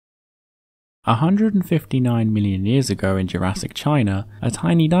159 million years ago in Jurassic China, a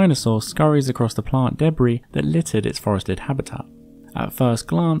tiny dinosaur scurries across the plant debris that littered its forested habitat. At first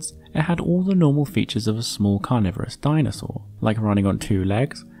glance, it had all the normal features of a small carnivorous dinosaur, like running on 2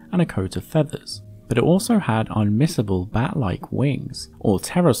 legs and a coat of feathers, but it also had unmissable bat-like wings, or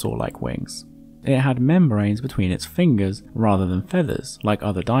pterosaur-like wings. It had membranes between its fingers rather than feathers like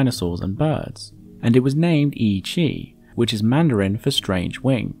other dinosaurs and birds, and it was named Yi-Chi, which is Mandarin for strange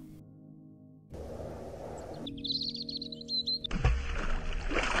wing.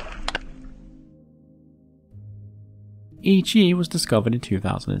 Yi-Chi was discovered in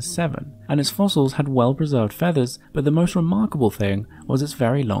 2007, and its fossils had well-preserved feathers, but the most remarkable thing was its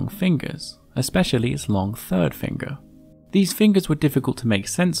very long fingers, especially its long third finger. These fingers were difficult to make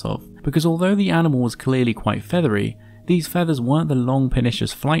sense of, because although the animal was clearly quite feathery, these feathers weren't the long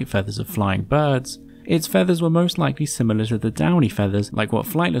pernicious flight feathers of flying birds. Its feathers were most likely similar to the downy feathers like what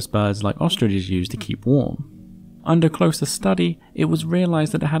flightless birds like ostriches use to keep warm. Under closer study, it was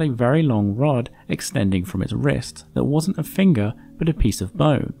realised that it had a very long rod extending from its wrist that wasn't a finger but a piece of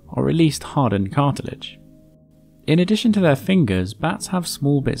bone, or at least hardened cartilage. In addition to their fingers, bats have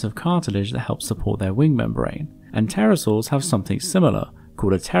small bits of cartilage that help support their wing membrane, and pterosaurs have something similar,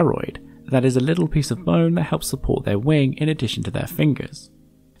 called a pteroid, that is a little piece of bone that helps support their wing in addition to their fingers.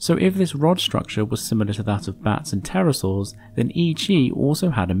 So if this rod structure was similar to that of bats and pterosaurs, then Yi-Chi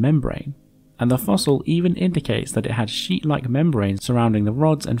also had a membrane. And the fossil even indicates that it had sheet-like membranes surrounding the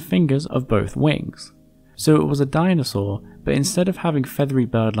rods and fingers of both wings. So it was a dinosaur, but instead of having feathery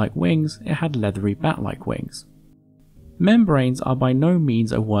bird-like wings, it had leathery bat-like wings. Membranes are by no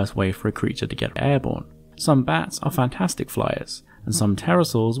means a worse way for a creature to get airborne. Some bats are fantastic flyers, and some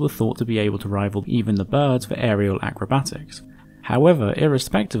pterosaurs were thought to be able to rival even the birds for aerial acrobatics. However,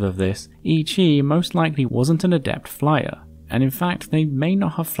 irrespective of this, Yi-Chi most likely wasn't an adept flyer, and in fact they may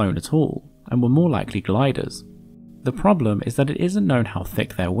not have flown at all, and were more likely gliders. The problem is that it isn't known how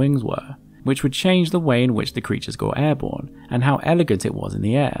thick their wings were, which would change the way in which the creatures got airborne, and how elegant it was in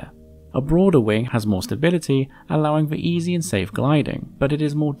the air. A broader wing has more stability, allowing for easy and safe gliding, but it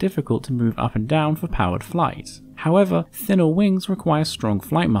is more difficult to move up and down for powered flight. However, thinner wings require strong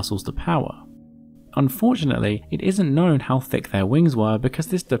flight muscles to power. Unfortunately, it isn't known how thick their wings were because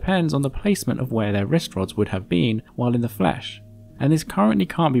this depends on the placement of where their wrist rods would have been while in the flesh, and this currently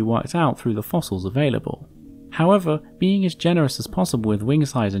can't be worked out through the fossils available. However, being as generous as possible with wing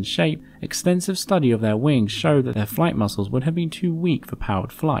size and shape, extensive study of their wings showed that their flight muscles would have been too weak for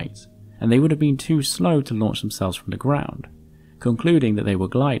powered flight, and they would have been too slow to launch themselves from the ground, concluding that they were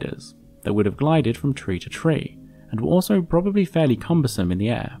gliders that would have glided from tree to tree, and were also probably fairly cumbersome in the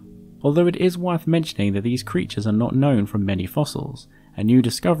air. Although it is worth mentioning that these creatures are not known from many fossils, and new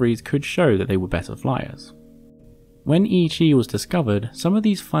discoveries could show that they were better flyers. When Yi-Chi was discovered, some of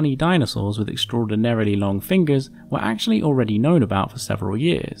these funny dinosaurs with extraordinarily long fingers were actually already known about for several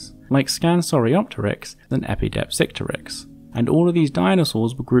years, like Scansoriopteryx and Epidepsicteryx, and all of these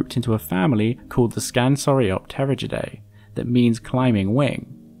dinosaurs were grouped into a family called the Scansoriopterigidae, that means climbing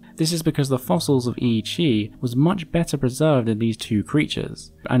wing. This is because the fossils of Yi-Chi was much better preserved than these two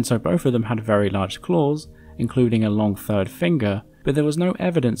creatures, and so both of them had very large claws, including a long third finger, but there was no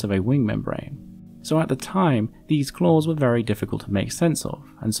evidence of a wing membrane. So at the time, these claws were very difficult to make sense of,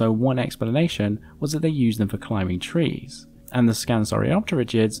 and so one explanation was that they used them for climbing trees, and the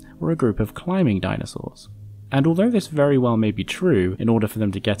Scansoriopterigids were a group of climbing dinosaurs. And although this very well may be true, in order for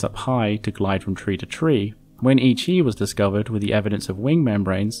them to get up high to glide from tree to tree, when Yi-Chi was discovered with the evidence of wing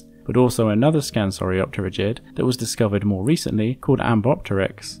membranes, but also another Scansoriopterigid that was discovered more recently called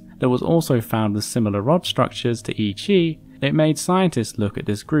Ambopteryx, that was also found with similar rod structures to Yi-Chi, it made scientists look at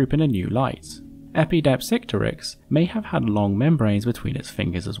this group in a new light. Epidepsicteryx may have had long membranes between its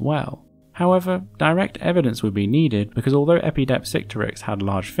fingers as well. However, direct evidence would be needed because although Epidepsicteryx had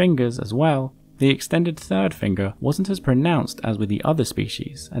large fingers as well, the extended third finger wasn't as pronounced as with the other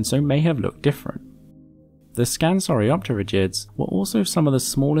species, and so may have looked different. The Scansoriopterigids were also some of the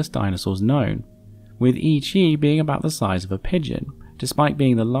smallest dinosaurs known, with Yi-Chi being about the size of a pigeon, despite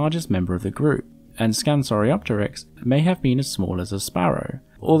being the largest member of the group, and Scansoriopteryx may have been as small as a sparrow,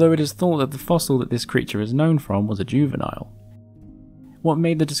 although it is thought that the fossil that this creature is known from was a juvenile. What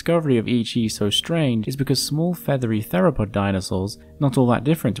made the discovery of Yi-Chi so strange is because small feathery theropod dinosaurs, not all that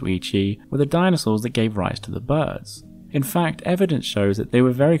different to Yi-Chi, were the dinosaurs that gave rise to the birds. In fact, evidence shows that they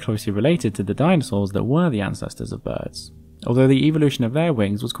were very closely related to the dinosaurs that were the ancestors of birds, although the evolution of their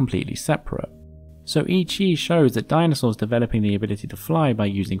wings was completely separate. So Yi-Chi shows that dinosaurs developing the ability to fly by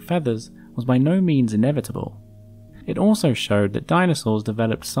using feathers was by no means inevitable. It also showed that dinosaurs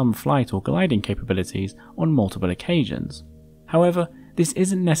developed some flight or gliding capabilities on multiple occasions. However, This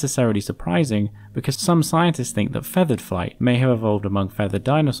isn't necessarily surprising because some scientists think that feathered flight may have evolved among feathered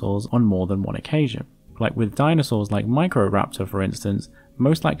dinosaurs on more than one occasion, like with dinosaurs like Microraptor for instance,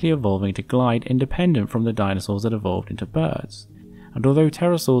 most likely evolving to glide independent from the dinosaurs that evolved into birds. And although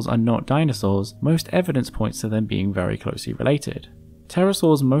pterosaurs are not dinosaurs, most evidence points to them being very closely related.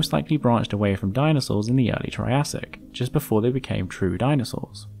 Pterosaurs most likely branched away from dinosaurs in the early Triassic, just before they became true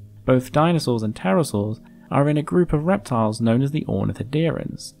dinosaurs. Both dinosaurs and pterosaurs are in a group of reptiles known as the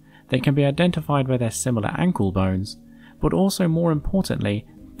ornithoderans. They can be identified by their similar ankle bones, but also more importantly,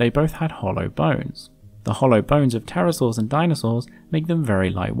 they both had hollow bones. The hollow bones of pterosaurs and dinosaurs make them very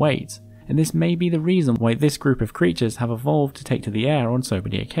lightweight, and this may be the reason why this group of creatures have evolved to take to the air on so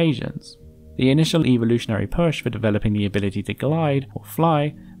many occasions. The initial evolutionary push for developing the ability to glide or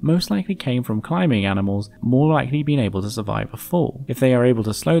fly most likely came from climbing animals more likely being able to survive a fall, if they are able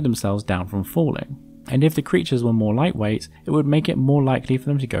to slow themselves down from falling. And if the creatures were more lightweight, it would make it more likely for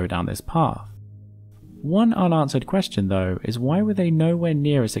them to go down this path. One unanswered question though is why were they nowhere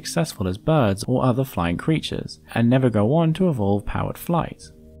near as successful as birds or other flying creatures, and never go on to evolve powered flight?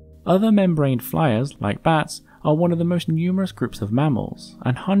 Other membraned flyers, like bats, are one of the most numerous groups of mammals,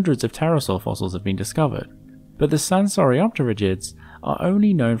 and hundreds of pterosaur fossils have been discovered. But the Sansauropterygids are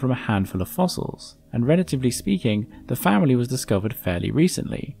only known from a handful of fossils, and relatively speaking, the family was discovered fairly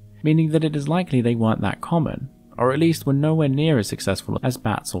recently, meaning that it is likely they weren't that common, or at least were nowhere near as successful as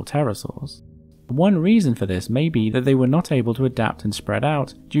bats or pterosaurs. One reason for this may be that they were not able to adapt and spread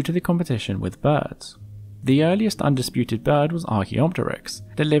out due to the competition with birds. The earliest undisputed bird was Archaeopteryx,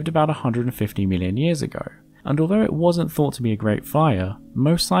 that lived about 150 million years ago, and although it wasn't thought to be a great flyer,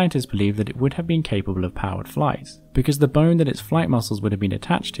 most scientists believe that it would have been capable of powered flight, because the bone that its flight muscles would have been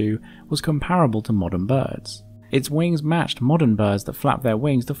attached to was comparable to modern birds. Its wings matched modern birds that flap their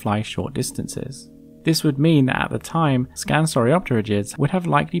wings to fly short distances. This would mean that at the time, Sansauropterygids would have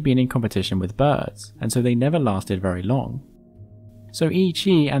likely been in competition with birds, and so they never lasted very long. So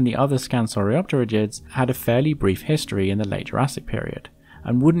E.G. and the other Sansauropterygids had a fairly brief history in the late Jurassic period,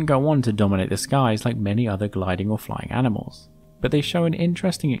 and wouldn't go on to dominate the skies like many other gliding or flying animals. But they show an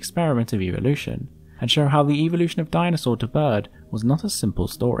interesting experiment of evolution, and show how the evolution of dinosaur to bird was not a simple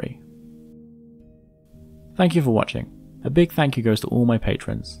story. Thank you for watching. A big thank you goes to all my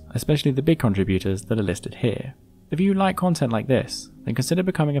patrons, especially the big contributors that are listed here. If you like content like this, then consider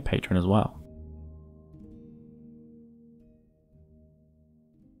becoming a patron as well.